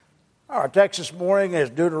Our text this morning is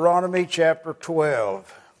Deuteronomy chapter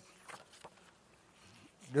 12.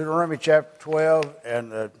 Deuteronomy chapter 12,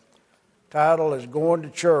 and the title is Going to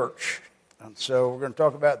Church. And so we're going to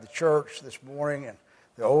talk about the church this morning, and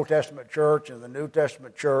the Old Testament church and the New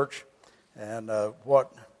Testament church, and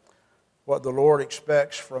what the Lord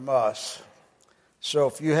expects from us. So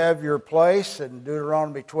if you have your place in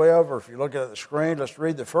Deuteronomy 12, or if you're looking at the screen, let's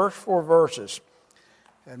read the first 4 verses.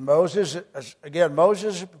 And Moses is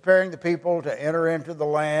preparing the people to enter into the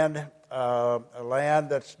land, a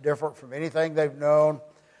land that's different from anything they've known,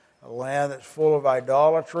 a land that's full of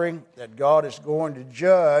idolatry, that God is going to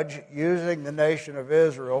judge using the nation of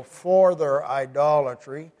Israel for their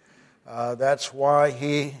idolatry. That's why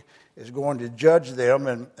he is going to judge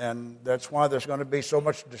them, and that's why there's going to be so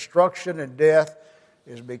much destruction and death,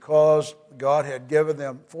 is because God had given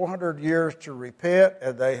them 400 years to repent,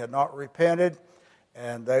 and they had not repented.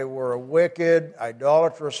 And they were a wicked,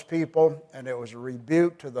 idolatrous people, and it was a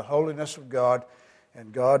rebuke to the holiness of God.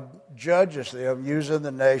 And God judges them using the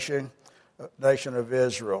nation of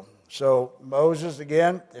Israel. So Moses,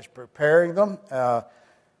 again, is preparing them.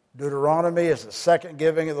 Deuteronomy is the second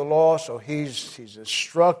giving of the law, so he's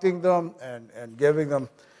instructing them and giving them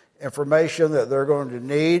information that they're going to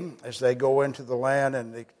need as they go into the land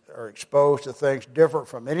and they are exposed to things different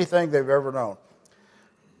from anything they've ever known.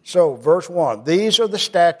 So, verse 1, these are the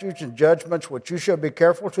statutes and judgments which you shall be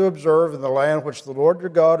careful to observe in the land which the Lord your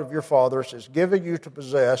God of your fathers is giving you to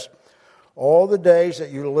possess all the days that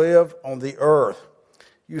you live on the earth.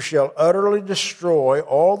 You shall utterly destroy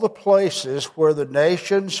all the places where the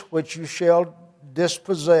nations which you shall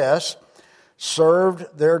dispossess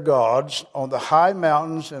served their gods, on the high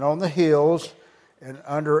mountains and on the hills and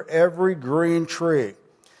under every green tree.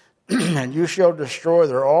 And you shall destroy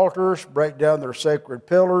their altars, break down their sacred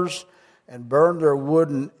pillars, and burn their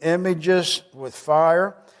wooden images with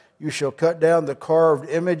fire. You shall cut down the carved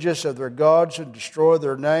images of their gods and destroy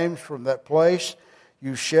their names from that place.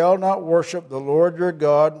 You shall not worship the Lord your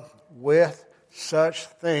God with such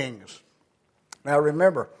things. Now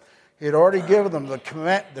remember, he had already given them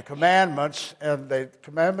the commandments, and the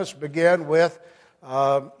commandments begin with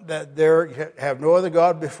that there have no other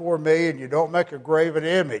God before me, and you don't make a graven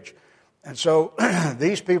image. And so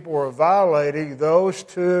these people were violating those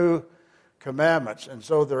 2 commandments. And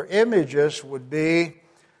so their images would be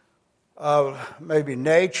of maybe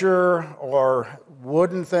nature or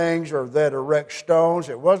wooden things, or that erect stones.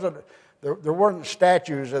 It wasn't there weren't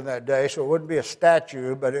statues in that day, so it wouldn't be a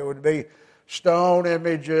statue, but it would be stone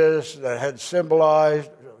images that had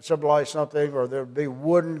symbolized something, or there would be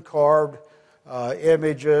wooden carved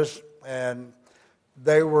images, and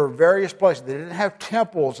they were various places. They didn't have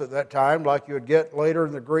temples at that time like you would get later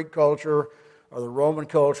in the Greek culture or the Roman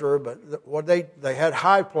culture, but what they had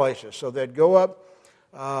high places. So they'd go up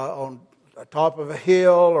on the top of a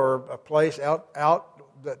hill or a place out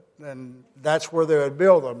and that's where they would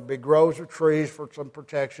build them, big groves of trees for some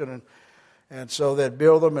protection, and so they'd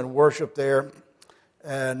build them and worship there.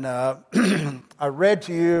 And I read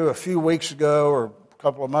to you a few weeks ago or a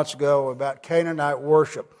couple of months ago about Canaanite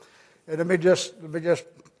worship. And let me just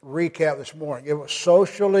recap this morning. It was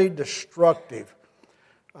socially destructive.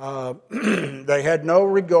 They had no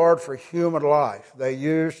regard for human life. They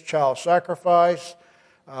used child sacrifice.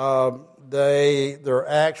 Their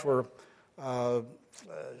acts were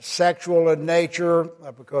sexual in nature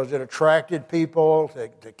because it attracted people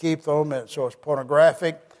to keep them, and so it's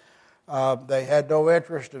pornographic. They had no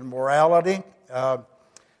interest in morality.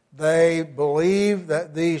 They believed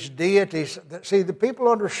that these deities, see, the people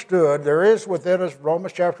understood there is within us,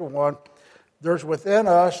 Romans chapter 1, there's within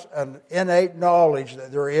us an innate knowledge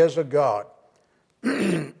that there is a God.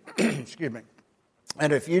 Excuse me.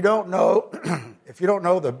 And if you don't know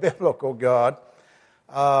the biblical God,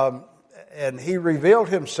 and he revealed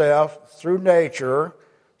himself through nature,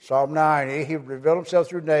 Psalm 90, he revealed himself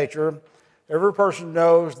through nature. Every person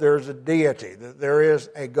knows there's a deity, that there is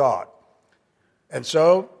a God. And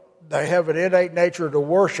so they have an innate nature to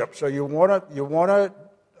worship. So you want to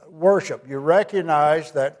worship. You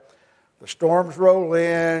recognize that the storms roll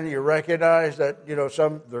in. You recognize that there's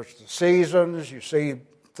the seasons. You see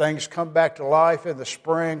things come back to life in the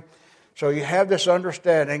spring. So you have this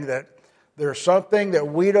understanding that there's something that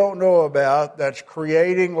we don't know about that's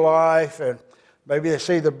creating life, and maybe they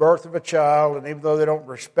see the birth of a child, and even though they don't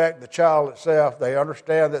respect the child itself, they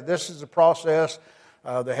understand that this is a process.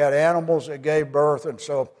 They had animals that gave birth, and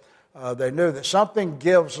so they knew that something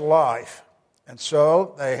gives life. And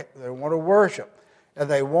so they want to worship. And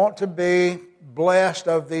they want to be blessed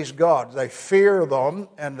of these gods. They fear them,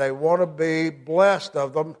 and they want to be blessed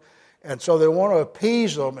of them. And so they want to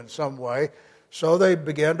appease them in some way. So they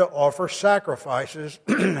began to offer sacrifices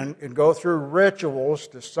and go through rituals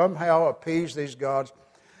to somehow appease these gods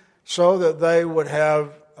so that they would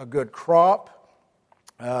have a good crop.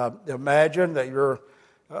 Imagine that you're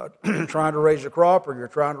trying to raise a crop or you're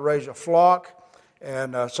trying to raise a flock,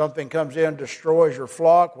 and something comes in, destroys your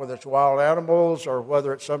flock, whether it's wild animals or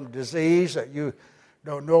whether it's some disease that you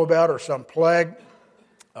don't know about or some plague,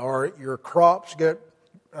 or your crops get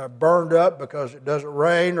burned up because it doesn't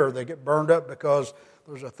rain, or they get burned up because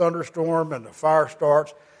there's a thunderstorm and the fire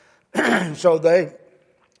starts. So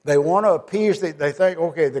they want to appease, they think,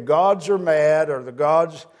 okay, the gods are mad or the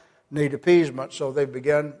gods need appeasement, so they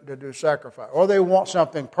begin to do sacrifice. Or they want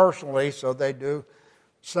something personally, so they do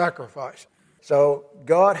sacrifice. So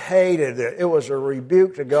God hated it. It was a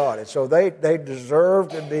rebuke to God. And so they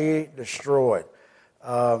deserved to be destroyed.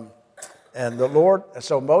 And the Lord,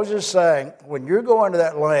 so Moses is saying, when you go into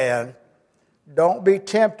that land, don't be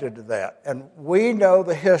tempted to that. And we know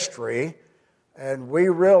the history, and we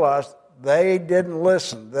realize they didn't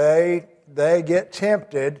listen. They get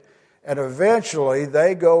tempted, and eventually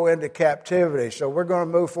they go into captivity. So we're going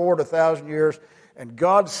to move forward 1,000 years, and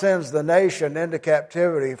God sends the nation into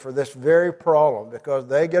captivity for this very problem because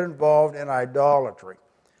they get involved in idolatry.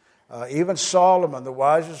 Even Solomon, the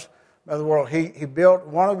wisest man in the world, he built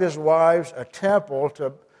one of his wives a temple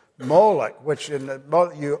to Moloch, which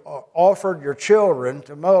you offered your children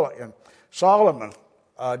to Moloch. And Solomon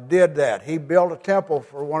did that. He built a temple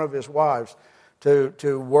for one of his wives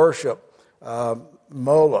to worship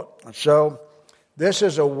Moloch. And so this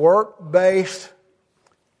is a work-based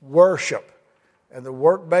worship. And the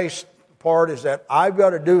work-based part is that I've got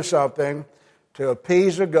to do something to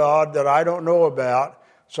appease a God that I don't know about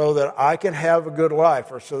so that I can have a good life,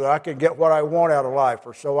 or so that I can get what I want out of life,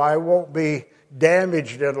 or so I won't be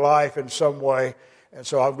damaged in life in some way. And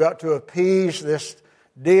so I've got to appease this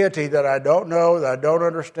deity that I don't know, that I don't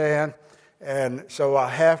understand. And so I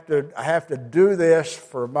have to do this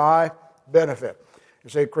for my benefit. You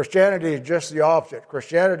see, Christianity is just the opposite.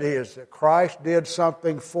 Christianity is that Christ did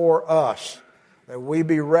something for us, that we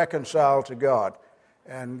be reconciled to God.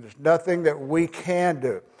 And there's nothing that we can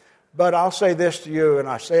do. But I'll say this to you, and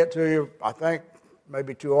I say it to you, I think,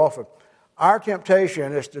 maybe too often. Our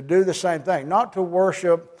temptation is to do the same thing, not to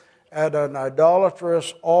worship at an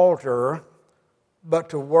idolatrous altar,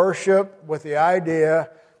 but to worship with the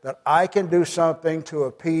idea that I can do something to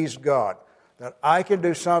appease God, that I can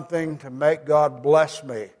do something to make God bless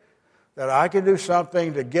me, that I can do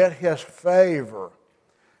something to get His favor.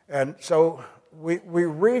 And so we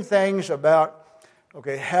read things about,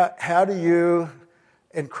 okay, how do you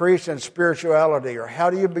increase in spirituality, or how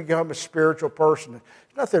do you become a spiritual person?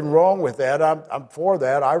 There's nothing wrong with that. I'm for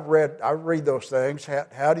that. I read those things.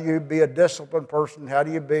 How do you be a disciplined person? How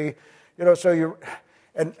do you be,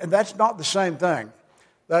 and that's not the same thing.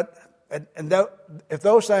 If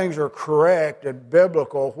those things are correct and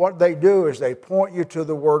biblical, what they do is they point you to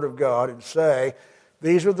the Word of God and say,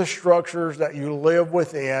 these are the structures that you live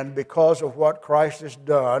within because of what Christ has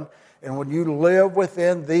done. And when you live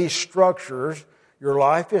within these structures, your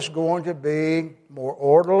life is going to be more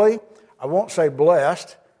orderly. I won't say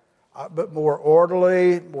blessed, but more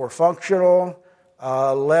orderly, more functional,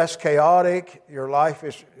 less chaotic. Your life,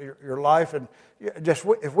 and just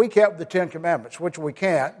if we kept the Ten Commandments, which we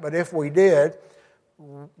can't, but if we did,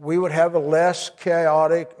 we would have a less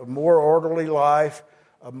chaotic, a more orderly life,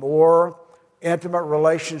 a more intimate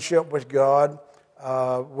relationship with God.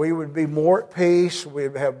 We would be more at peace.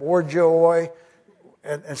 We'd have more joy.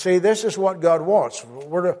 And see, this is what God wants.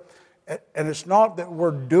 And it's not that we're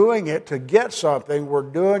doing it to get something. We're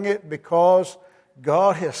doing it because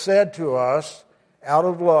God has said to us, out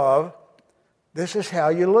of love, this is how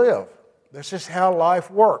you live. This is how life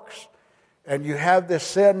works. And you have this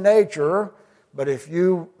sin nature, but if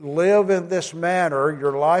you live in this manner,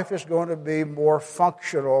 your life is going to be more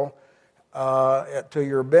functional to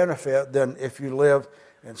your benefit than if you live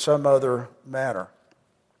in some other manner.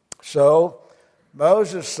 So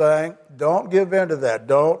Moses is saying, don't give in to that.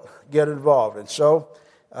 Don't get involved. And so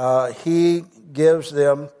he gives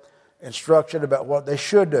them instruction about what they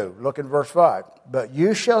should do. Look in verse 5. But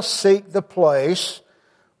you shall seek the place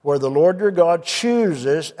where the Lord your God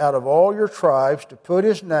chooses out of all your tribes to put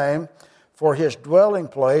His name for His dwelling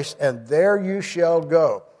place, and there you shall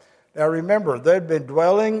go. Now remember, they'd been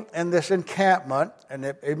dwelling in this encampment,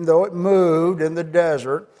 and even though it moved in the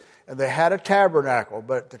desert, and they had a tabernacle,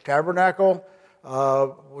 but the tabernacle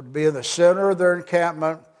would be in the center of their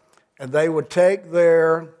encampment, and they would take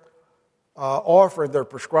their offering, their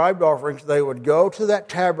prescribed offerings. They would go to that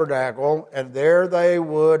tabernacle, and there they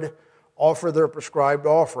would offer their prescribed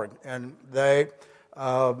offering. And they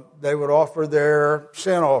they would offer their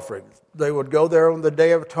sin offering. They would go there on the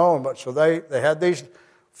Day of Atonement. So they had these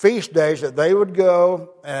feast days that they would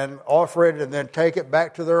go and offer it and then take it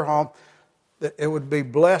back to their home. It would be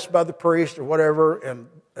blessed by the priest or whatever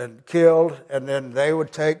and killed, and then they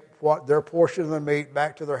would take their portion of the meat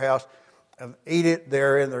back to their house and eat it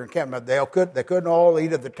there in their encampment. They couldn't all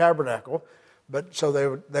eat at the tabernacle, but so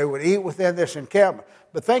they would eat within this encampment.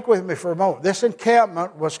 But think with me for a moment. This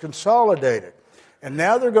encampment was consolidated. And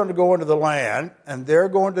now they're going to go into the land, and they're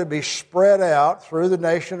going to be spread out through the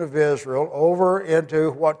nation of Israel over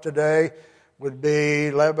into what today would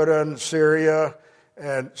be Lebanon, Syria,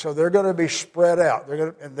 and so they're going to be spread out.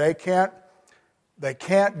 They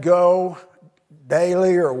can't go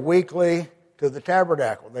daily or weekly to the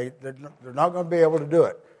tabernacle. They're not going to be able to do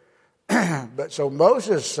it. But so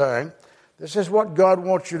Moses is saying, this is what God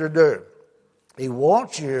wants you to do. He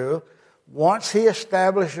wants you. Once he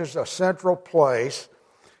establishes a central place,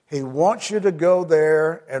 he wants you to go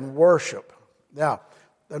there and worship. Now,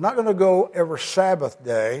 they're not going to go every Sabbath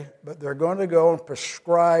day, but they're going to go in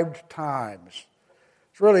prescribed times.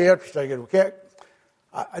 It's really interesting.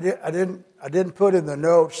 I didn't put in the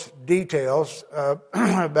notes details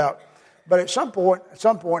about, but at some point,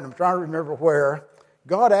 I'm trying to remember where,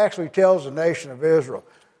 God actually tells the nation of Israel,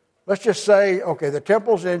 let's just say, okay, the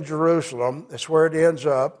temple's in Jerusalem. That's where it ends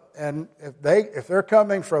up. And if they're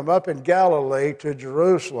coming from up in Galilee to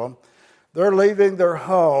Jerusalem, they're leaving their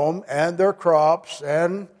home and their crops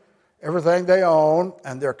and everything they own,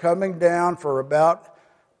 and they're coming down for about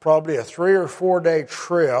probably a 3 or 4 day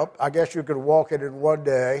trip. I guess you could walk it in one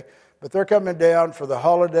day, but they're coming down for the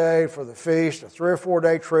holiday, for the feast, a 3 or 4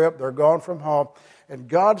 day trip. They're gone from home. And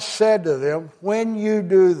God said to them, when you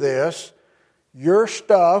do this, your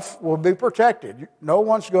stuff will be protected. No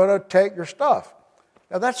one's going to take your stuff.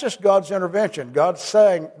 Now, that's just God's intervention. God's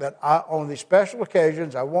saying that on these special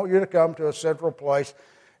occasions, I want you to come to a central place,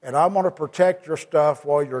 and I'm going to protect your stuff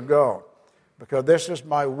while you're gone, because this is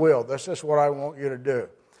my will. This is what I want you to do.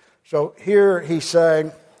 So here he's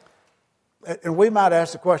saying, and we might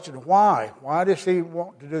ask the question, why? Why does he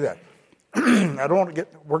want to do that?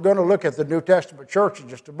 We're going to look at the New Testament church in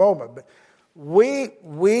just a moment, but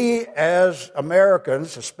we as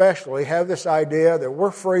Americans especially have this idea that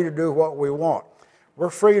we're free to do what we want. We're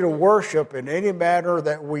free to worship in any manner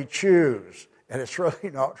that we choose, and it's really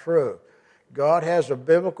not true. God has a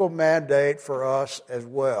biblical mandate for us as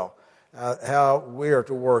well, how we are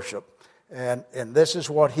to worship, and this is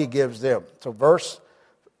what he gives them. So verse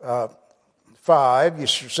 5, you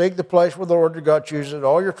shall seek the place where the Lord your God chooses,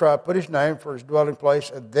 all your tribe, put his name for his dwelling place,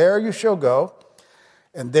 and there you shall go,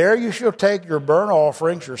 and there you shall take your burnt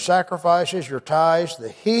offerings, your sacrifices, your tithes, the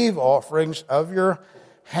heave offerings of your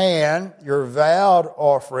hand, your vowed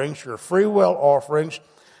offerings, your freewill offerings,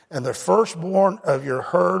 and the firstborn of your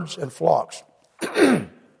herds and flocks. And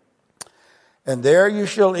there you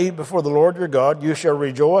shall eat before the Lord your God. You shall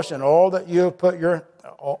rejoice in all that you have put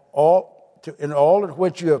in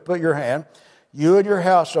which you have put your hand, you and your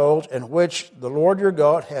households, in which the Lord your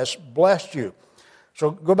God has blessed you.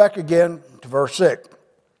 So go back again to verse 6.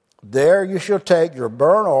 There you shall take your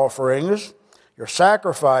burnt offerings, your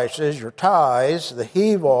sacrifices, your tithes, the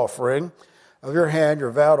heave offering of your hand,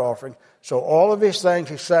 your vowed offering. So all of these things,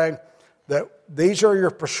 he's saying that these are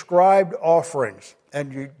your prescribed offerings,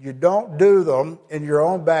 and you don't do them in your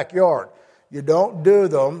own backyard. You don't do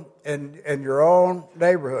them in your own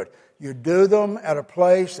neighborhood. You do them at a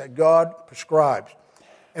place that God prescribes.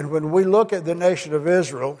 And when we look at the nation of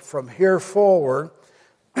Israel from here forward,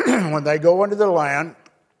 when they go into the land,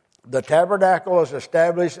 the tabernacle is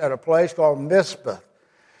established at a place called Mizpah.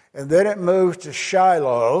 And then it moves to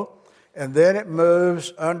Shiloh. And then it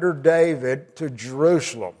moves under David to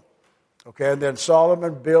Jerusalem. Okay, and then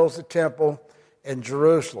Solomon builds the temple in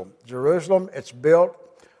Jerusalem. Jerusalem, it's built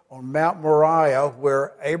on Mount Moriah,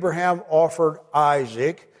 where Abraham offered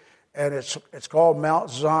Isaac. And it's called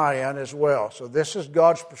Mount Zion as well. So this is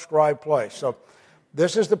God's prescribed place. So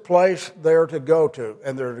this is the place they're to go to.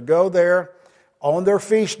 And they're to go there on their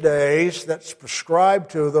feast days that's prescribed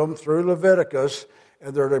to them through Leviticus,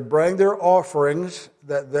 and they're to bring their offerings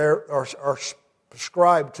that are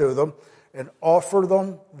prescribed to them and offer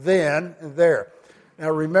them then and there. Now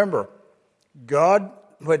remember,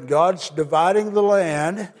 when God's dividing the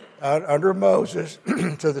land under Moses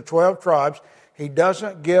to the 12 tribes, he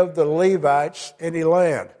doesn't give the Levites any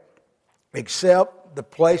land except the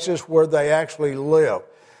places where they actually live.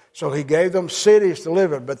 So he gave them cities to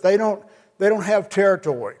live in, but they don't have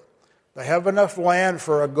territory. They have enough land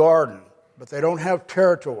for a garden, but they don't have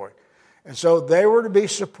territory. And so they were to be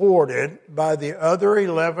supported by the other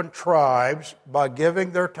 11 tribes by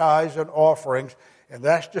giving their tithes and offerings and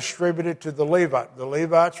that's distributed to the Levites. The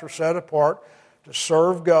Levites were set apart to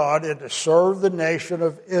serve God and to serve the nation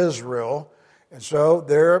of Israel. And so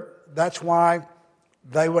that's why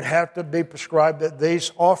they would have to be prescribed that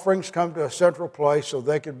these offerings come to a central place so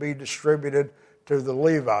they could be distributed to the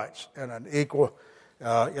Levites in an equal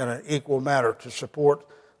manner to support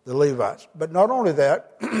the Levites. But not only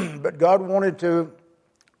that, but God wanted to,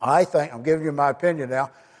 I think, I'm giving you my opinion now,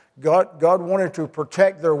 God wanted to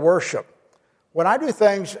protect their worship. When I do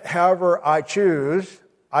things however I choose,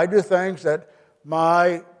 I do things that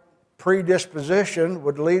my predisposition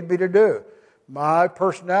would lead me to do. My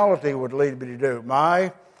personality would lead me to do.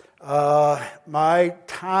 My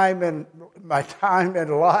time in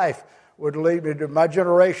life would lead me to my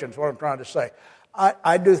generation, is what I'm trying to say.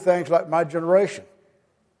 I do things like my generation.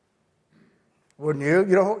 Wouldn't you?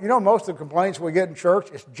 You know, most of the complaints we get in church,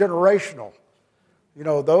 it's generational. You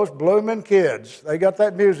know, those blooming kids, they got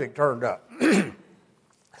that music turned up.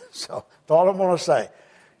 So that's all I'm going to say.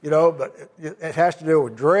 You know, but it has to do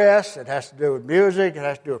with dress, it has to do with music, it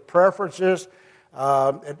has to do with preferences.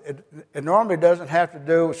 It normally doesn't have to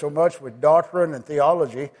do so much with doctrine and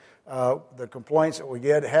theology. The complaints that we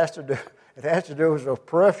get, it has to do with those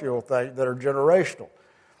peripheral things that are generational.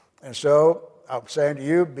 And so I'm saying to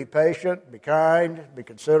you, be patient, be kind, be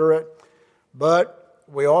considerate, but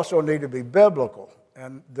we also need to be biblical.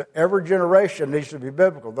 And every generation needs to be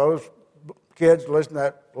biblical. Those kids listening to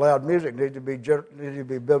that loud music need to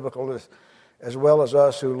be biblical as well as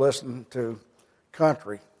us who listen to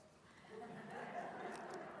country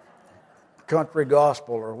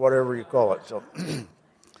gospel or whatever you call it. So,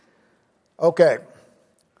 okay.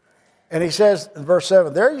 And he says in verse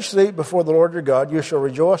 7, there you sleep before the Lord your God. You shall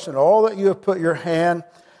rejoice in all that you have put your hand,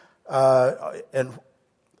 and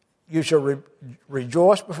you shall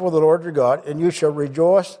rejoice before the Lord your God, and you shall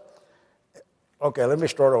rejoice. Okay, let me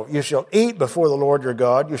start over. You shall eat before the Lord your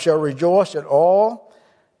God. You shall rejoice in all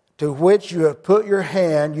to which you have put your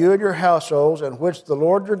hand, you and your households, and which the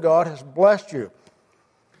Lord your God has blessed you.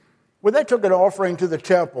 When they took an offering to the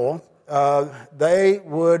temple, they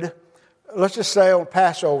would, let's just say on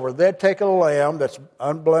Passover, they'd take a lamb that's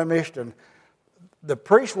unblemished, and the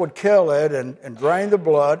priest would kill it and drain the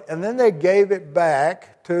blood, and then they gave it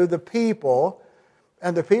back to the people,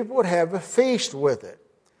 and the people would have a feast with it.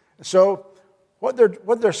 So what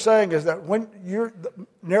they're saying is that when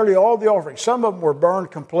nearly all the offerings, some of them were burned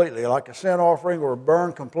completely, like a sin offering were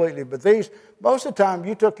burned completely, but these, most of the time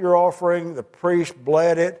you took your offering, the priest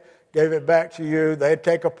bled it, gave it back to you. They'd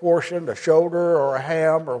take a portion, a shoulder or a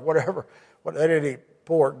ham or whatever. Well, they didn't eat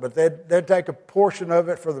pork, but they'd take a portion of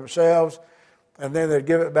it for themselves, and then they'd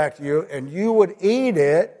give it back to you, and you would eat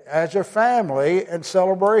it as a family in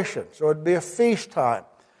celebration. So it'd be a feast time.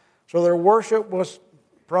 So their worship was,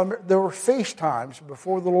 there were feast times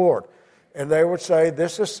before the Lord. And they would say,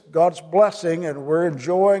 this is God's blessing, and we're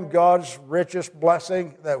enjoying God's richest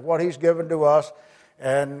blessing, that what He's given to us,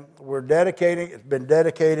 and it's been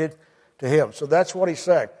dedicated to Him. So that's what He's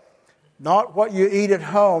saying. Not what you eat at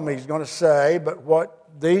home, He's going to say, but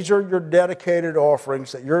these are your dedicated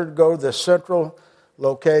offerings that you're to go to the central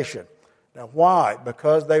location. Now, why?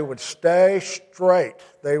 Because they would stay straight.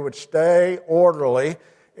 They would stay orderly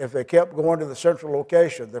if they kept going to the central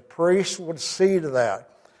location. The priests would see to that.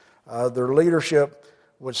 Their leadership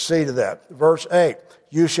would see to that. Verse 8,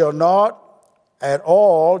 you shall not at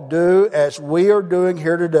all do as we are doing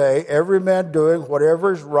here today, every man doing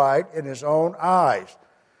whatever is right in his own eyes.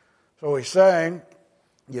 So he's saying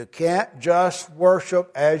you can't just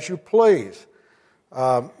worship as you please.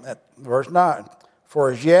 Verse 9, for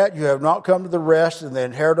as yet you have not come to the rest and the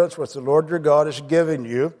inheritance which the Lord your God has given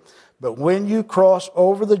you. But when you cross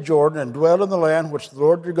over the Jordan and dwell in the land which the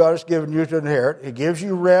Lord your God has given you to inherit, He gives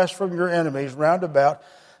you rest from your enemies round about,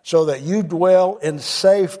 so that you dwell in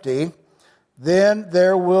safety. Then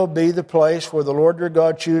there will be the place where the Lord your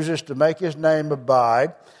God chooses to make His name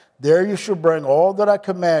abide. There you shall bring all that I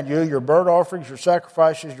command you, your burnt offerings, your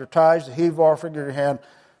sacrifices, your tithes, the heave offering of your hand.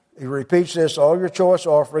 He repeats this, all your choice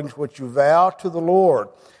offerings which you vow to the Lord.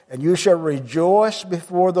 And you shall rejoice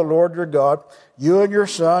before the Lord your God, you and your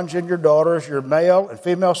sons and your daughters, your male and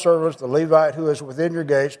female servants, the Levite who is within your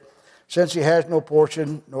gates, since he has no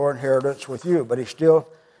portion nor inheritance with you, but he still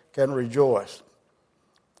can rejoice.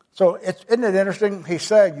 So isn't it interesting? He's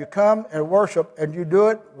saying you come and worship and you do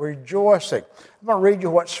it rejoicing. I'm going to read you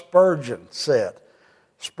what Spurgeon said.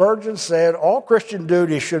 Spurgeon said, all Christian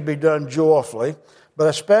duties should be done joyfully, but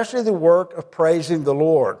especially the work of praising the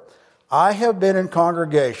Lord. I have been in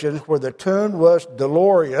congregations where the tune was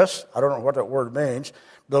dolorous, I don't know what that word means,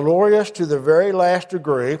 dolorous to the very last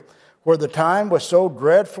degree, where the time was so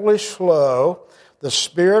dreadfully slow the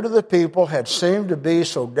spirit of the people had seemed to be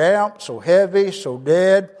so damp, so heavy, so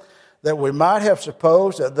dead, that we might have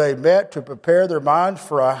supposed that they met to prepare their minds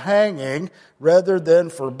for a hanging rather than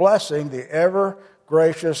for blessing the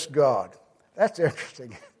ever-gracious God. That's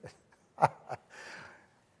interesting.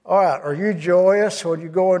 All right, are you joyous when you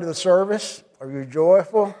go into the service? Are you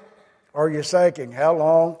joyful? Or are you thinking, how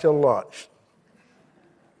long till lunch?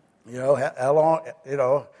 You know, how long, is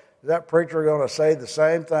that preacher going to say the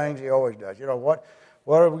same things he always does? You know, what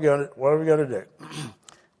are we going to do?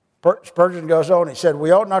 Spurgeon goes on, he said,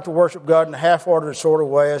 we ought not to worship God in a half-hearted sort of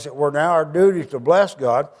way, as it were now our duty to bless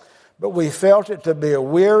God, but we felt it to be a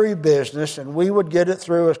weary business, and we would get it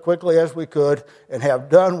through as quickly as we could and have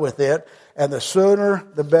done with it, and the sooner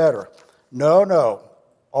the better. No,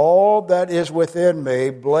 all that is within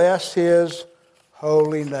me, bless his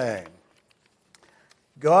holy name.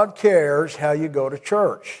 God cares how you go to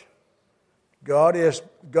church. God is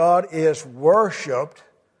worshipped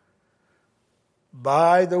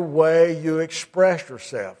by the way you express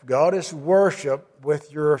yourself. God is worshipped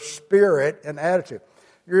with your spirit and attitude.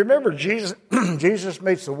 You remember Jesus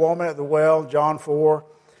meets the woman at the well, John 4,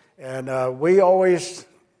 and we always,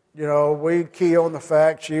 we key on the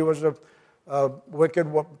fact she was a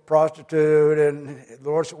wicked prostitute, and the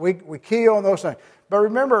Lord said, we key on those things. But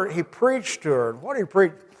remember, he preached to her. What did he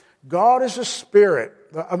preach? God is a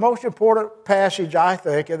spirit. The most important passage, I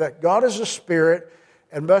think, is that God is a spirit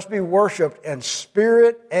and must be worshipped in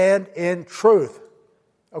spirit and in truth.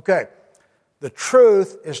 Okay, the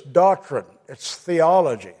truth is doctrine. It's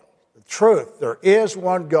theology. The truth, there is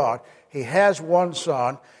one God. He has one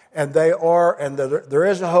Son, and there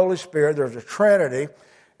is a Holy Spirit. There's a Trinity,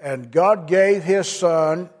 and God gave His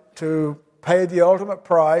Son to pay the ultimate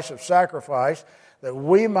price of sacrifice that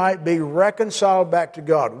we might be reconciled back to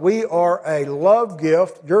God. We are a love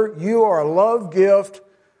gift. You are a love gift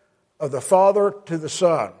of the Father to the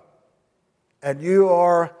Son. And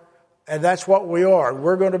that's what we are.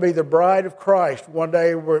 We're going to be the bride of Christ. One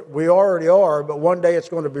day, we already are, but one day it's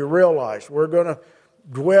going to be realized. We're going to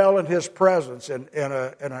dwell in His presence in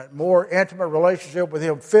a more intimate relationship with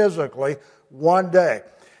Him physically one day.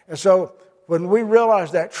 And so when we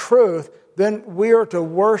realize that truth, then we are to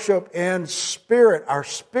worship in spirit. Our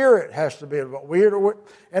spirit has to be involved.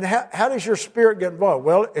 And how does your spirit get involved?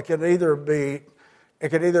 Well, it can either be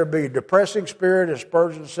a depressing spirit, as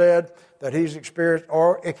Spurgeon said, that he's experienced,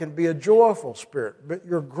 or it can be a joyful spirit. But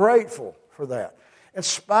you're grateful for that, in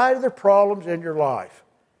spite of the problems in your life.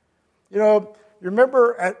 You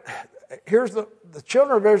remember, the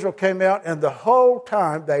children of Israel came out, and the whole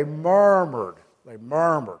time they murmured. They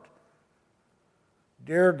murmured.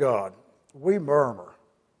 Dear God, we murmur.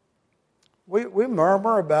 We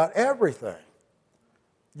murmur about everything.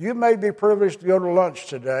 You may be privileged to go to lunch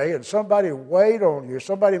today, and somebody wait on you.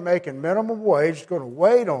 Somebody making minimum wage is going to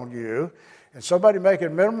wait on you, and somebody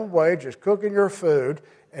making minimum wage is cooking your food,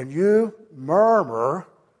 and you murmur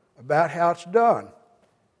about how it's done.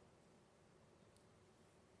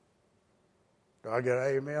 Do I get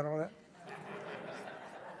an amen on that?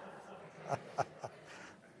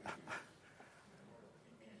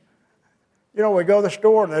 We go to the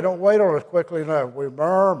store and they don't wait on us quickly enough. We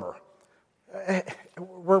murmur.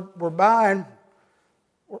 We're buying.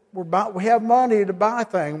 We have money to buy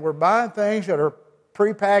things. We're buying things that are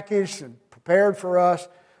prepackaged and prepared for us,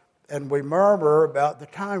 and we murmur about the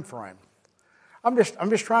time frame. I'm just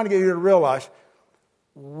trying to get you to realize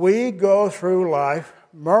we go through life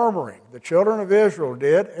murmuring. The children of Israel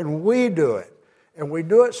did, and we do it. And we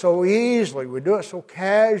do it so easily. We do it so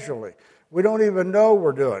casually. We don't even know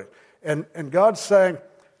we're doing it. And God's saying,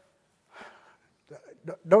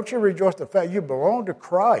 don't you rejoice the fact you belong to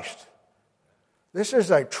Christ? This is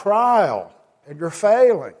a trial, and you're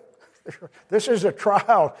failing. This is a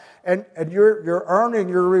trial, and you're earning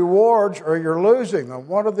your rewards or you're losing them,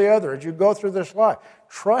 one or the other, as you go through this life.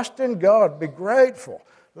 Trust in God. Be grateful.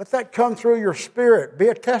 Let that come through your spirit. Be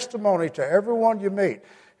a testimony to everyone you meet.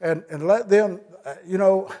 And let them,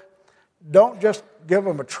 don't just give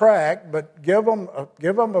them a tract, but give them a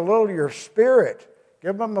little of your spirit.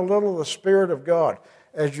 Give them a little of the Spirit of God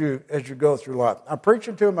as you go through life. I'm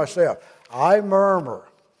preaching to myself. I murmur,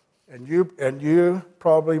 and you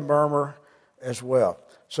probably murmur as well.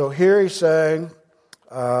 So here he's saying,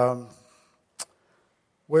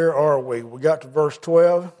 where are we? We got to verse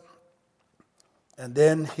 12, and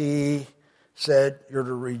then he said, you're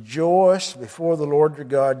to rejoice before the Lord your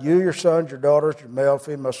God, you, your sons, your daughters, your male,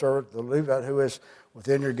 female servant, the Levite who is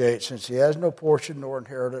within your gates, since he has no portion nor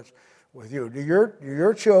inheritance with you. Do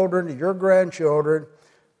your children, do your grandchildren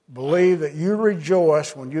believe that you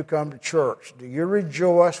rejoice when you come to church? Do you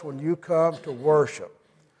rejoice when you come to worship?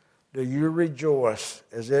 do you rejoice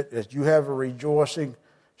as you have a rejoicing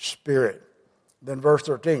spirit? Then verse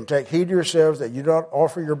 13, take heed to yourselves that you don't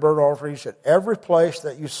offer your burnt offerings at every place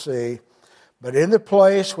that you see, but in the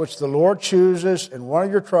place which the Lord chooses in one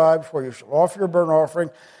of your tribes where you shall offer your burnt offering,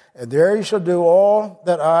 and there you shall do all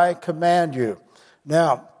that I command you.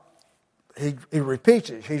 Now, he repeats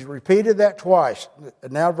it. He's repeated that twice.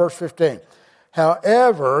 And now verse 15.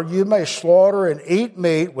 However, you may slaughter and eat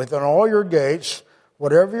meat within all your gates,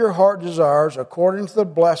 whatever your heart desires, according to the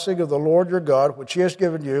blessing of the Lord your God, which he has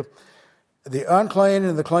given you. The unclean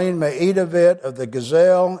and the clean may eat of it, of the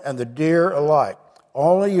gazelle and the deer alike.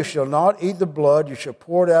 Only you shall not eat the blood, you shall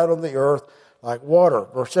pour it out on the earth like water.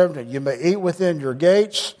 Verse 17, you may eat within your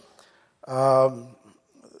gates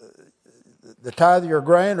the tithe of your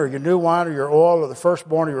grain or your new wine or your oil or the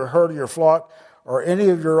firstborn of your herd or your flock or any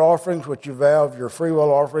of your offerings which you vow of your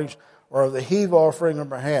freewill offerings or of the heave offering of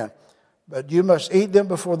your hand. But you must eat them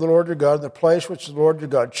before the Lord your God in the place which the Lord your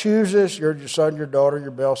God chooses, your son, your daughter,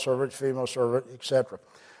 your male servant, female servant, etc.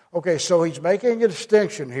 Okay, so he's making a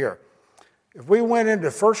distinction here. If we went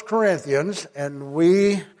into 1 Corinthians and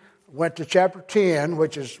we went to chapter 10,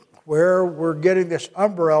 which is where we're getting this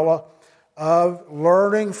umbrella of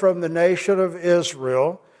learning from the nation of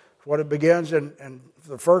Israel, what it begins in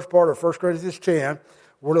the first part of 1 Corinthians 10,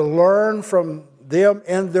 we're to learn from them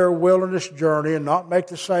in their wilderness journey and not make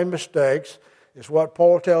the same mistakes, is what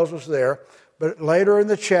Paul tells us there. But later in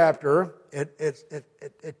the chapter,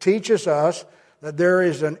 it teaches us that there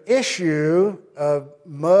is an issue of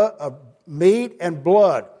meat and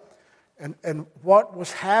blood. And what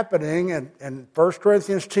was happening in 1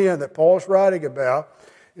 Corinthians 10 that Paul's writing about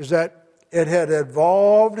is that it had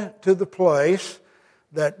evolved to the place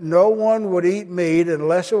that no one would eat meat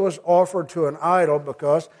unless it was offered to an idol,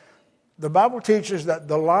 because the Bible teaches that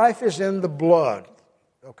the life is in the blood.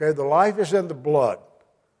 Okay, the life is in the blood.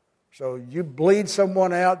 So you bleed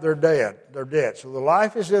someone out, they're dead. They're dead. So the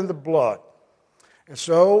life is in the blood. And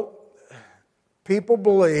so people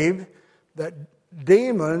believed that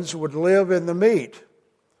demons would live in the meat,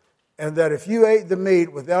 and that if you ate the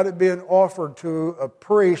meat without it being offered to a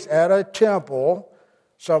priest at a temple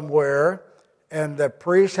somewhere, and the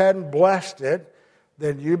priest hadn't blessed it,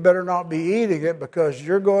 then you better not be eating it, because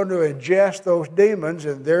you're going to ingest those demons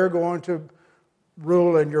and they're going to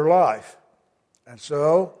rule in your life. And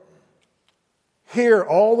so, here,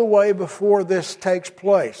 all the way before this takes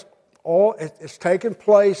place, it's taken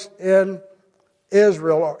place in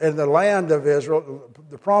Israel, in the land of Israel,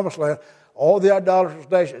 the promised land, all the idolatrous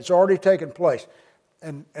nations, it's already taken place.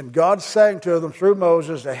 And God's saying to them through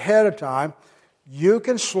Moses ahead of time, you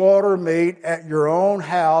can slaughter meat at your own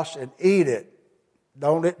house and eat it.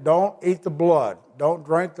 Don't eat the blood. Don't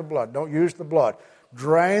drink the blood. Don't use the blood.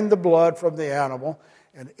 Drain the blood from the animal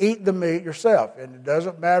and eat the meat yourself. And it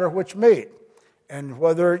doesn't matter which meat. And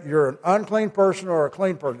whether you're an unclean person or a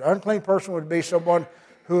clean person. An unclean person would be someone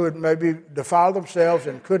who would maybe defile themselves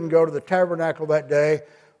and couldn't go to the tabernacle that day.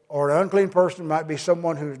 Or an unclean person might be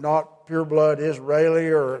someone who's not pure blood Israeli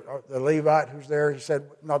or the Levite who's there. He said,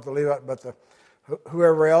 not the Levite, but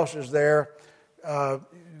whoever else is there.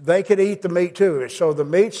 They could eat the meat too. So the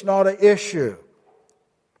meat's not an issue.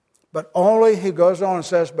 But only, he goes on and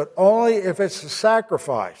says, but only if it's a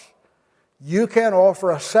sacrifice. You can't offer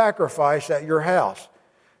a sacrifice at your house.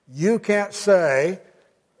 You can't say,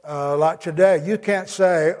 like today, you can't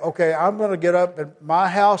say, okay, I'm going to get up and my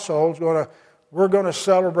household's we're going to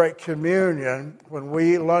celebrate communion when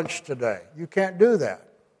we eat lunch today. You can't do that.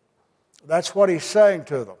 That's what he's saying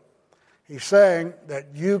to them. He's saying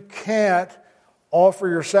that you can't offer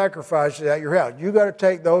your sacrifices at your house. You've got to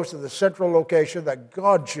take those to the central location that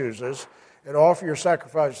God chooses and offer your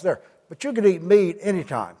sacrifices there. But you can eat meat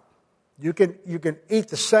anytime. You can eat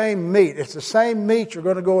the same meat. It's the same meat you're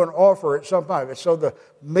going to go and offer at some time. So the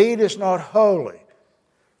meat is not holy.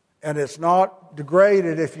 And it's not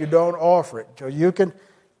degraded if you don't offer it. So you can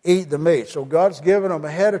eat the meat. So God's given them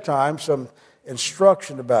ahead of time some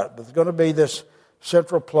instruction about it. But there's going to be this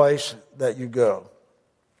central place that you go.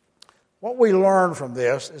 What we learn from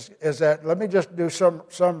this is that, let me just do some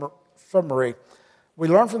summary. We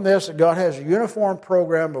learn from this that God has a uniform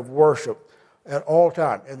program of worship at all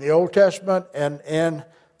times, in the Old Testament and in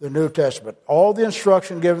the New Testament. All the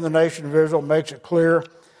instruction given the nation of Israel makes it clear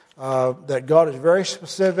that God is very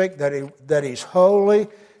specific, that He's holy.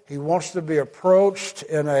 He wants to be approached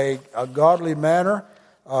in a godly manner.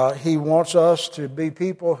 He wants us to be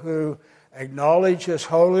people who acknowledge His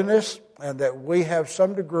holiness, and that we have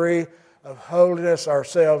some degree of holiness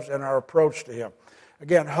ourselves in our approach to Him.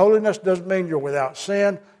 Again, holiness doesn't mean you're without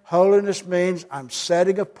sin. Holiness means I'm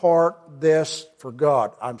setting apart this for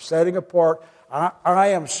God. I'm setting apart, I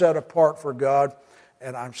am set apart for God,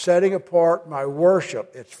 and I'm setting apart my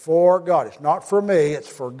worship. It's for God. It's not for me. It's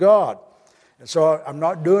for God. And so I'm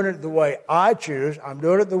not doing it the way I choose. I'm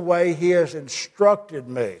doing it the way He has instructed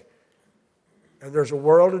me. And there's a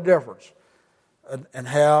world of difference in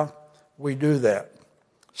how we do that.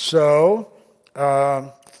 So,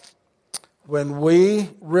 when we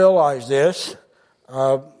realize this,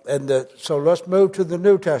 so let's move to the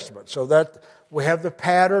New Testament. So that we have the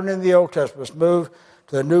pattern in the Old Testament. Let's move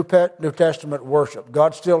to the New Testament worship.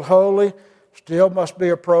 God's still holy, still must be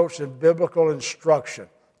approached in biblical instruction.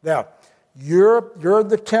 Now, you're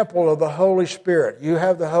the temple of the Holy Spirit. You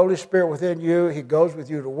have the Holy Spirit within you. He goes with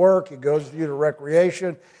you to work. He goes with you to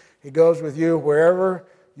recreation. He goes with you wherever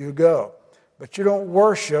you go. But you don't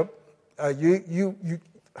worship. You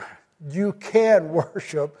can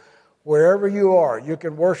worship wherever you are. You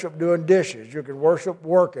can worship doing dishes. You can worship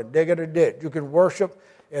working, digging a ditch. You can worship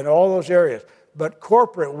in all those areas. But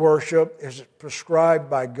corporate worship is prescribed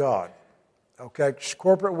by God. Okay?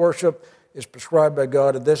 Corporate worship is prescribed by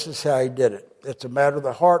God, and this is how He did it. It's a matter of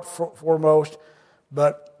the heart foremost,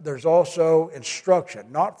 but there's also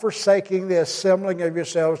instruction. Not forsaking the assembling of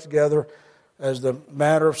yourselves together as the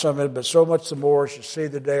matter of some, but so much the more as you see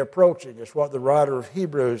the day approaching. It's what the writer of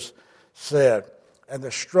Hebrews said. And the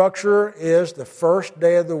structure is the first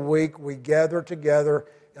day of the week we gather together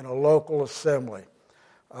in a local assembly.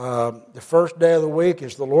 The first day of the week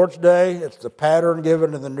is the Lord's Day. It's the pattern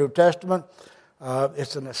given in the New Testament.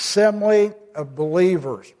 It's an assembly of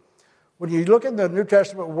believers. When you look at the New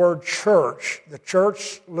Testament word church, the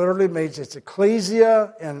church literally means, it's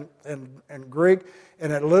ecclesia in Greek,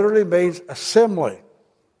 and it literally means assembly.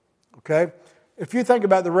 Okay? If you think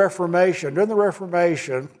about the Reformation, during the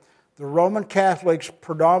Reformation, the Roman Catholics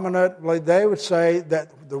predominantly, they would say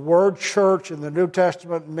that the word church in the New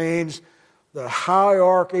Testament means the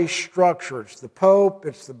hierarchy structure. It's the Pope,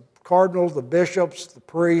 it's the cardinals, the bishops, the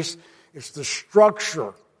priests. It's the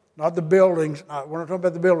structure, not the buildings. We're not talking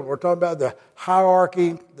about the building. We're talking about the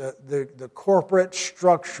hierarchy, the corporate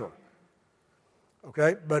structure.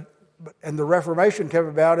 Okay? But the Reformation came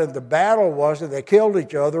about, and the battle was that they killed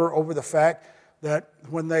each other over the fact that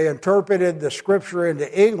when they interpreted the Scripture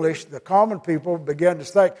into English, the common people began to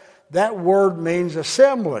think that word means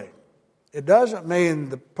assembly. It doesn't mean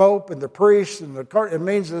the Pope and the priests and it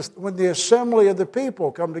means when the assembly of the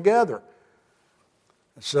people come together.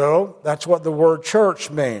 So that's what the word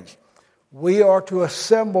church means. We are to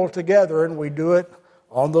assemble together, and we do it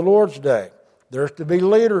on the Lord's Day. There's to be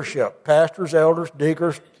leadership, pastors, elders,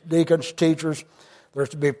 deacons, teachers. There's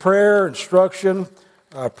to be prayer, instruction,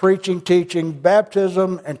 preaching, teaching,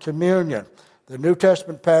 baptism, and communion. The New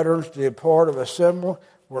Testament patterns to be a part of assembly.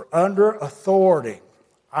 We're under authority.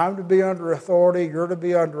 I'm to be under authority. You're to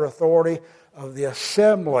be under authority of the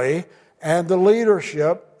assembly and the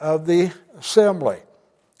leadership of the assembly.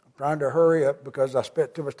 Trying to hurry up because I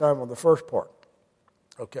spent too much time on the first part.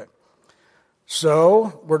 Okay.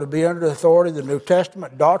 So, we're to be under the authority of the New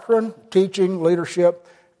Testament doctrine, teaching, leadership,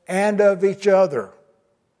 and of each other.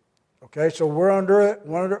 Okay, so we're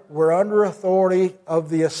under authority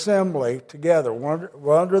of the assembly together.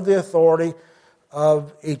 We're under the authority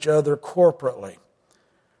of each other corporately.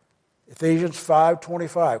 Ephesians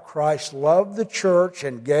 5:25, Christ loved the church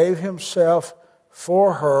and gave Himself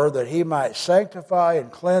for her, that He might sanctify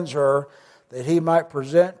and cleanse her, that He might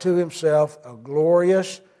present to Himself a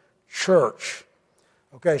glorious church.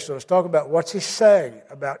 Okay, so let's talk about what's He saying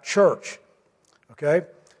about church. Okay,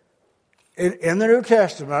 in the New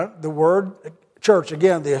Testament, the word church,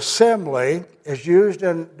 again, the assembly, is used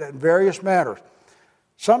in various manners.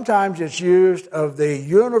 Sometimes it's used of the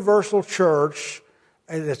universal church,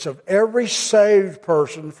 and it's of every saved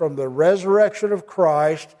person from the resurrection of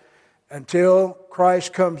Christ until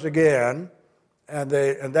Christ comes again, and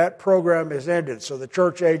that program is ended. So the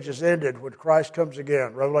church age is ended when Christ comes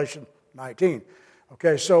again, Revelation 19.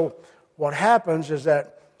 Okay, so what happens is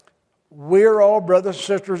that we're all brothers and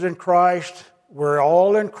sisters in Christ. We're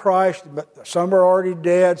all in Christ. But some are already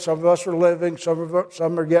dead. Some of us are living.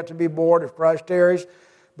 Some are yet to be born if Christ tarries.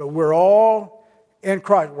 But we're all in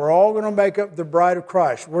Christ. We're all going to make up the bride of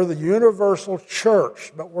Christ. We're the universal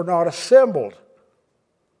church, but we're not assembled.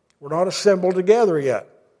 We're not assembled together yet.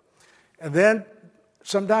 And then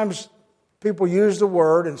sometimes people use the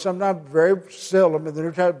word, and sometimes very seldom in the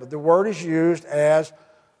New Testament, but the word is used as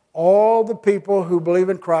all the people who believe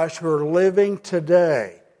in Christ who are living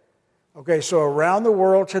today. Okay, so around the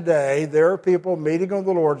world today, there are people meeting on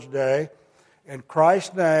the Lord's Day in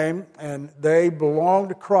Christ's name, and they belong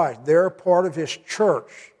to Christ. They're part of His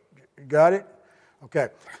church. You got it? Okay.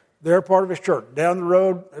 They're part of His church. Down the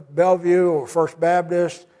road at Bellevue or First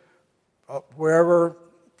Baptist, wherever,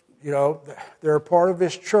 they're a part of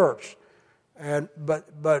His church.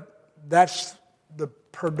 But that's the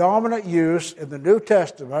predominant use in the New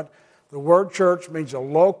Testament. The word church means a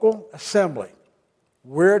local assembly.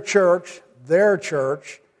 We're a church, they're a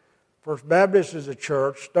church. First Baptist is a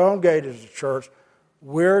church, Stonegate is a church.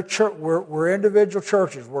 We're individual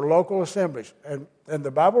churches, we're local assemblies. And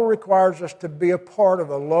the Bible requires us to be a part of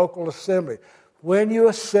a local assembly. When you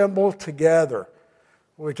assemble together,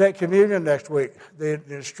 when we take communion next week, the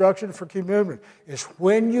instruction for communion is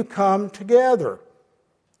when you come together.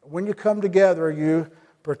 When you come together, you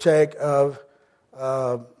partake of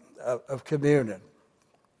communion.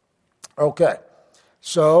 Okay,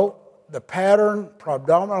 so the pattern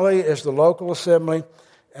predominantly is the local assembly,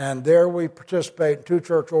 and there we participate in two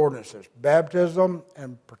church ordinances, baptism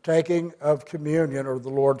and partaking of communion or the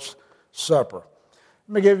Lord's Supper.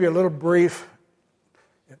 Let me give you a little brief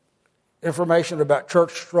information about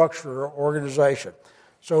church structure or organization.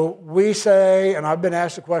 So we say, and I've been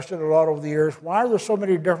asked the question a lot over the years, why are there so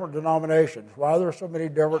many different denominations? Why are there so many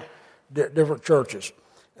different churches?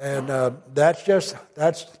 And and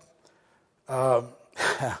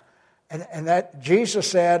that Jesus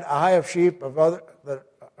said, I have sheep of other that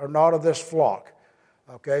are not of this flock.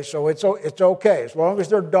 Okay, so it's okay. As long as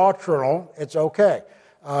they're doctrinal, it's okay.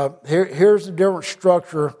 Here's the different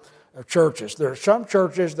structure of churches. There are some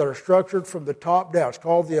churches that are structured from the top down. It's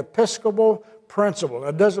called the Episcopal principle.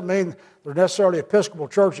 That doesn't mean they're necessarily Episcopal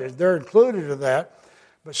churches. They're included in that.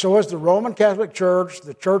 But so is the Roman Catholic Church,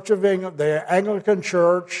 the Church of England, the Anglican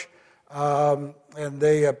Church, and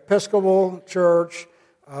the Episcopal Church,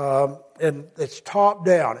 and it's top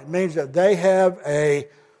down. It means that they have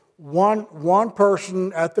one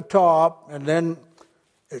person at the top, and then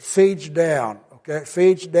it feeds down. Okay, it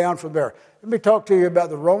feeds down from there. Let me talk to you about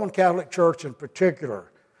the Roman Catholic Church in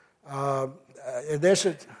particular.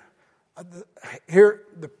 Here,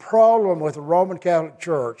 the problem with the Roman Catholic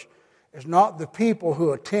Church is not the people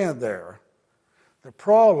who attend there. The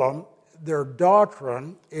problem, their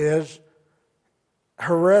doctrine is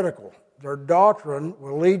heretical. Their doctrine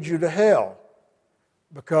will lead you to hell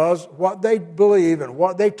because what they believe and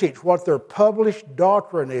what they teach, what their published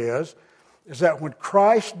doctrine is that when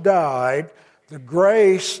Christ died, the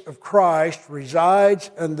grace of Christ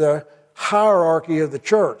resides in the hierarchy of the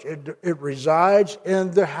church. It resides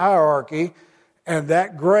in the hierarchy, and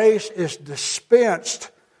that grace is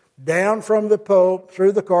dispensed down from the Pope,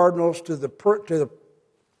 through the cardinals, to the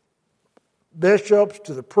bishops,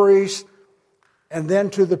 to the priests, and then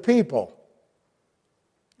to the people.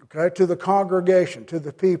 Okay, to the congregation, to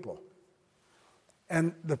the people.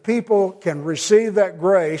 And the people can receive that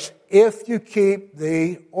grace if you keep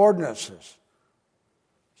the ordinances.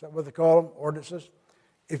 Is that what they call them? Ordinances?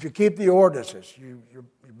 If you keep the ordinances, you're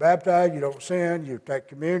baptized, you don't sin, you take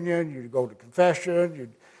communion, you go to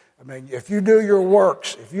confession. If you do your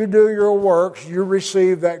works, you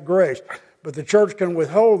receive that grace. But the church can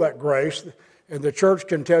withhold that grace, and the church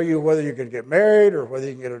can tell you whether you can get married or whether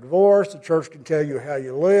you can get a divorce. The church can tell you how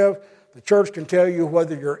you live. The church can tell you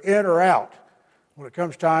whether you're in or out. When it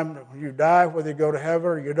comes time when you die, whether you go to heaven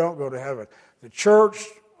or you don't go to heaven. The church,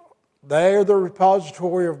 they are the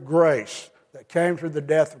repository of grace that came through the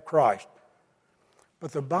death of Christ.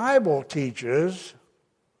 But the Bible teaches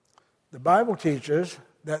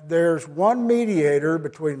that there's one mediator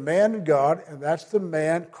between man and God, and that's the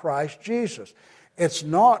man Christ Jesus. It's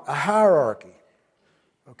not a hierarchy.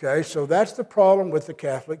 Okay, so that's the problem with the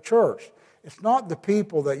Catholic Church. It's not the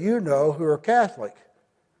people that you know who are Catholic.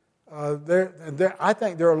 I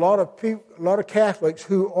think there are a lot of Catholics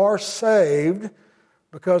who are saved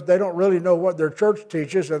because they don't really know what their church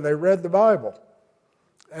teaches and they read the Bible.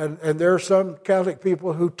 And there are some Catholic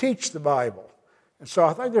people who teach the Bible. And so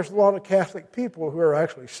I think there's a lot of Catholic people who are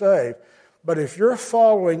actually saved. But if you're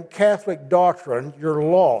following Catholic doctrine, you're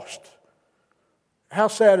lost. How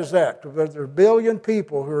sad is that? Because there are a billion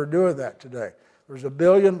people who are doing that today. There's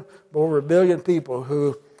over a billion people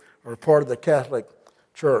who are part of the Catholic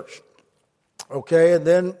Church. Okay, and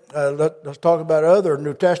then let's talk about other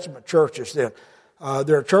New Testament churches then.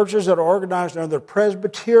 There are churches that are organized under the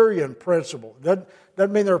Presbyterian principle.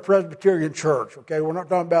 Doesn't mean they're a Presbyterian church, okay? We're not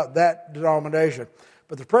talking about that denomination.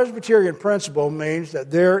 But the Presbyterian principle means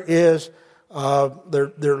that they're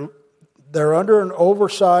under an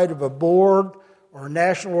oversight of a board or a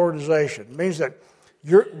national organization. It means that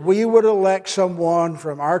we would elect someone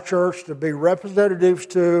from our church to be representatives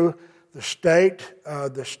to the state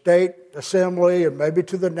assembly and maybe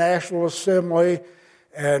to the national assembly,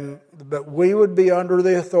 but we would be under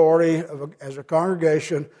the authority as a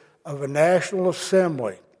congregation of a national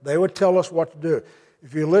assembly. They would tell us what to do.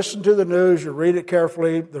 if you listen to the news, you read it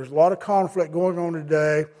carefully, there's a lot of conflict going on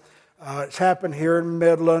today. It's happened here in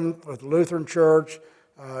Midland with the Lutheran Church.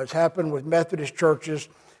 It's happened with Methodist churches,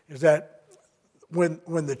 is that when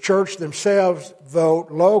the church themselves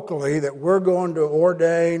vote locally that we're going to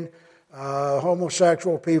ordain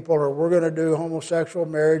homosexual people, or we're going to do homosexual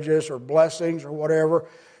marriages or blessings or whatever,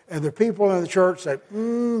 and the people in the church say,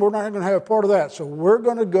 we're not going to have a part of that, so we're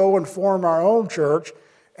going to go and form our own church,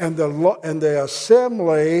 and the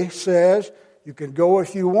assembly says, you can go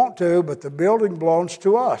if you want to, but the building belongs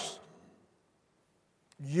to us.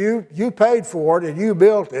 You paid for it and you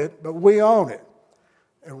built it, but we own it.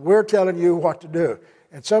 And we're telling you what to do.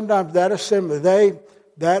 And sometimes that assembly,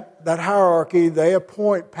 that hierarchy, they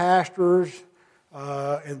appoint pastors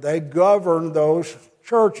and they govern those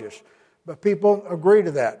churches. But people agree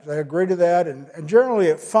to that. They agree to that, and generally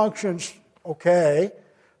it functions okay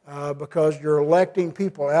because you're electing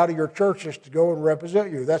people out of your churches to go and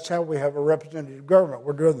represent you. That's how we have a representative government.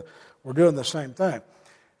 We're doing the same thing.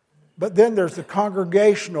 But then there's the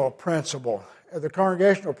congregational principle. The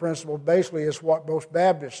congregational principle basically is what most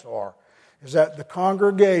Baptists are, is that the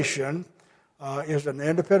congregation is an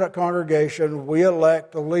independent congregation. We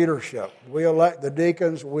elect the leadership. We elect the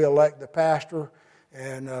deacons. We elect the pastor.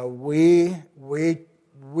 And we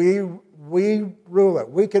rule it.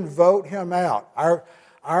 We can vote him out.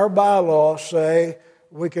 Our bylaws say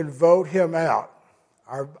we can vote him out.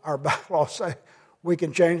 Our bylaws say we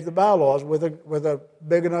can change the bylaws with a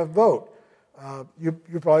big enough vote. You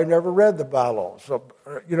probably never read the bylaws, so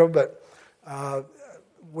but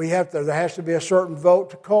there has to be a certain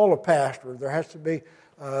vote to call a pastor. There has to be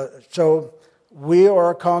so we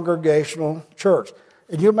are a congregational church.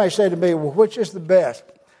 And you may say to me, well, which is the best?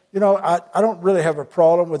 I don't really have a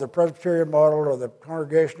problem with the Presbyterian model or the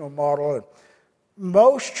congregational model. And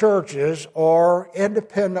most churches are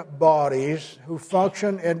independent bodies who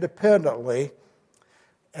function independently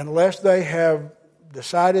unless they have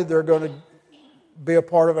decided they're going to be a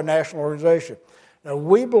part of a national organization. Now,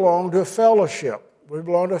 we belong to a fellowship. We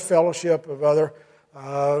belong to a fellowship of other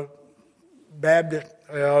Baptist.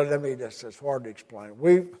 It's hard to explain.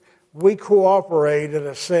 We cooperate in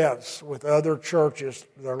a sense with other churches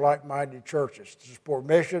that are like-minded churches to support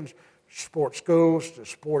missions, to support schools, to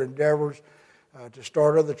support endeavors, to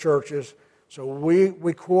start other churches. So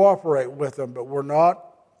we cooperate with them, but we're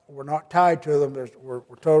not tied to them. We're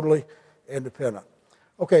totally independent.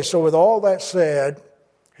 Okay, so with all that said,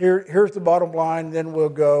 here's the bottom line, then we'll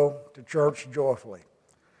go to church joyfully.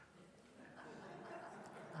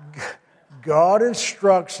 God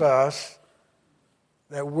instructs us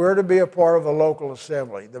that we're to be a part of a local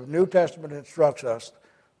assembly. The New Testament instructs us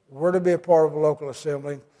we're to be a part of a local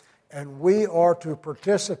assembly, and we are to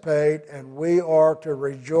participate and we are to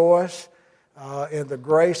rejoice in the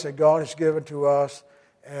grace that God has given to us.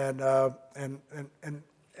 And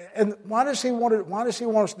why does he want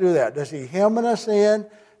us to do that? Does he hemming us in?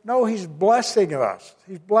 No, he's blessing us.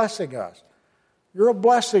 He's blessing us. You're a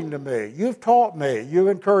blessing to me. You've taught me. You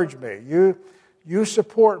encourage me. You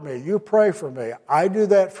support me. You pray for me. I do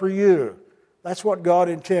that for you. That's what God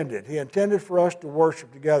intended. He intended for us to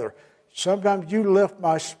worship together. Sometimes you lift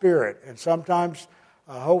my spirit, and sometimes,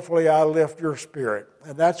 hopefully, I lift your spirit.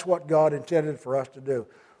 And that's what God intended for us to do.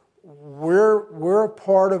 We're a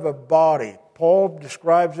part of a body. Paul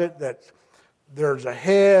describes it that there's a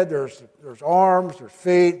head, there's arms, there's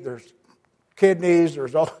feet, there's kidneys,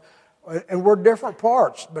 there's all, and we're different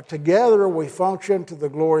parts, but together we function to the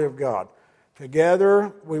glory of God.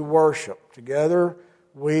 Together we worship. Together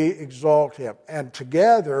we exalt Him. And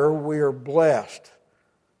together we are blessed.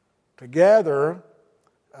 Together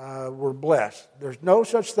we're blessed. There's no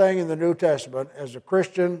such thing in the New Testament as a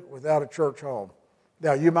Christian without a church home.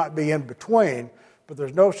 Now, you might be in between, but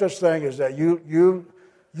there's no such thing as that you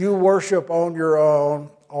worship on your own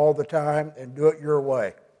all the time and do it your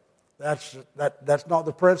way. That's not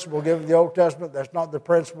the principle given in the Old Testament. That's not the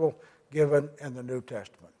principle given in the New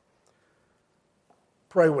Testament.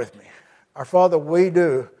 Pray with me. Our Father, we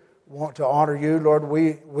do want to honor you. Lord,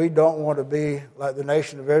 we don't want to be like the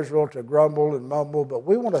nation of Israel to grumble and mumble, but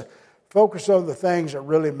we want to focus on the things that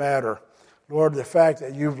really matter. Lord, the fact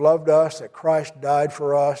that you've loved us, that Christ died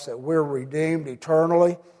for us, that we're redeemed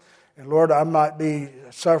eternally. And Lord, I might be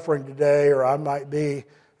suffering today, or I might be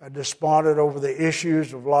despondent over the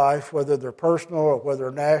issues of life, whether they're personal or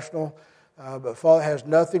whether they're national. But Father, it has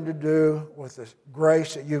nothing to do with the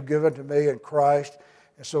grace that you've given to me in Christ.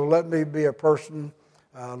 And so let me be a person,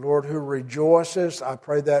 Lord, who rejoices. I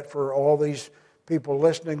pray that for all these people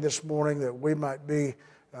listening this morning, that we might be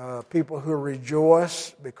people who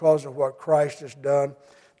rejoice because of what Christ has done,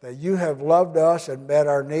 that you have loved us and met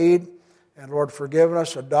our need, and, Lord, forgiven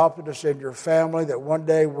us, adopted us in your family, that one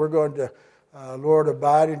day we're going to, Lord,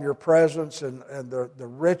 abide in your presence, and the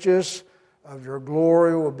riches of your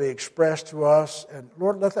glory will be expressed to us. And,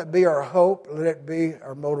 Lord, let that be our hope. Let it be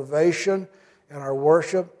our motivation and our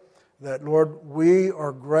worship, that, Lord, we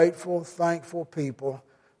are grateful, thankful people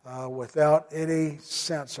without any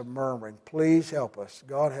sense of murmuring. Please help us.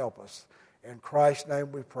 God, help us. In Christ's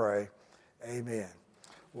name we pray. Amen.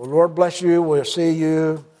 Well, Lord bless you. We'll see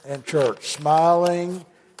you in church, smiling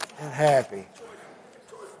and happy.